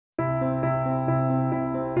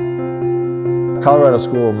Colorado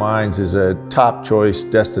School of Mines is a top choice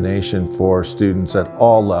destination for students at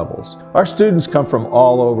all levels. Our students come from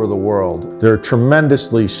all over the world. They're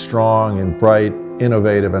tremendously strong and bright,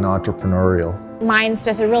 innovative, and entrepreneurial. Mines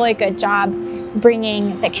does a really good job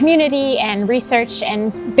bringing the community and research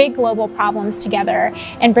and big global problems together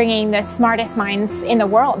and bringing the smartest minds in the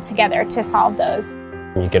world together to solve those.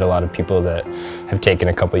 You get a lot of people that have taken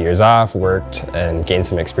a couple years off, worked, and gained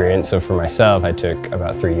some experience. So for myself, I took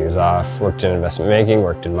about 3 years off, worked in investment banking,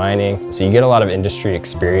 worked in mining. So you get a lot of industry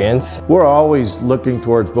experience. We're always looking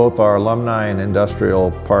towards both our alumni and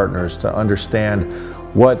industrial partners to understand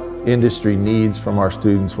what industry needs from our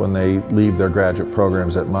students when they leave their graduate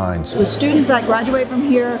programs at Mines. The students that graduate from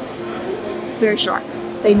here, very sharp.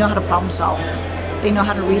 They know how to problem solve. They know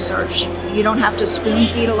how to research. You don't have to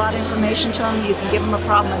spoon feed a lot of information to them. You can give them a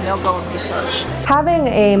problem and they'll go and research. Having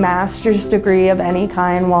a master's degree of any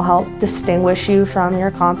kind will help distinguish you from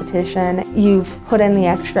your competition. You've put in the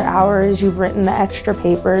extra hours, you've written the extra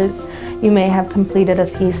papers, you may have completed a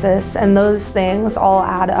thesis, and those things all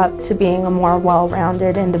add up to being a more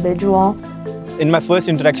well-rounded individual. In my first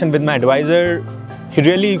interaction with my advisor, he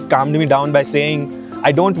really calmed me down by saying,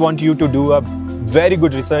 I don't want you to do a very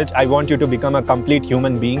good research, I want you to become a complete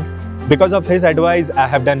human being. Because of his advice, I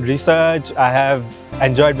have done research, I have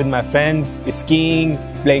enjoyed with my friends, skiing,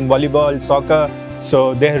 playing volleyball, soccer.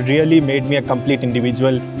 So they have really made me a complete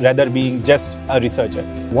individual rather being just a researcher.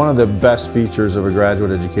 One of the best features of a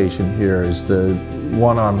graduate education here is the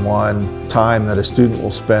one-on-one time that a student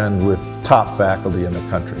will spend with top faculty in the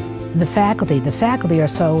country. The faculty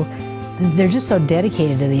are they're just so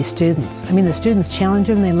dedicated to these students. I mean, the students challenge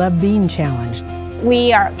them, they love being challenged.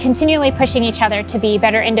 We are continually pushing each other to be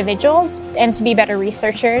better individuals and to be better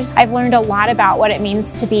researchers. I've learned a lot about what it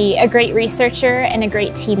means to be a great researcher and a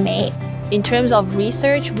great teammate. In terms of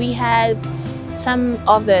research, we have some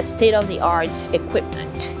of the state-of-the-art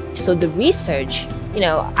equipment. So the research,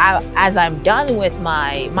 as I'm done with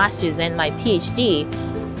my master's and my PhD,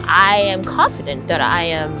 I am confident that I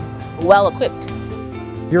am well equipped.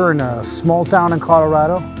 You're in a small town in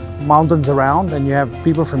Colorado, mountains around, and you have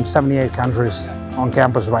people from 78 countries on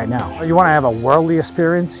campus right now. You want to have a worldly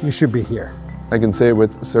experience, you should be here. I can say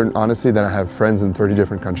with certain honesty that I have friends in 30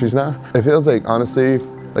 different countries now. It feels like, honestly,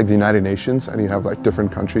 like the United Nations, and you have like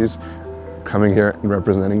different countries coming here and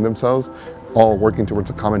representing themselves, all working towards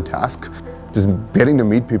a common task. Just getting to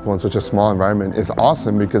meet people in such a small environment is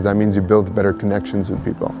awesome because that means you build better connections with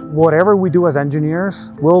people. Whatever we do as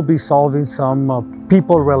engineers, we'll be solving some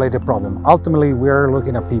people-related problem. Ultimately, we're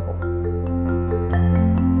looking at people.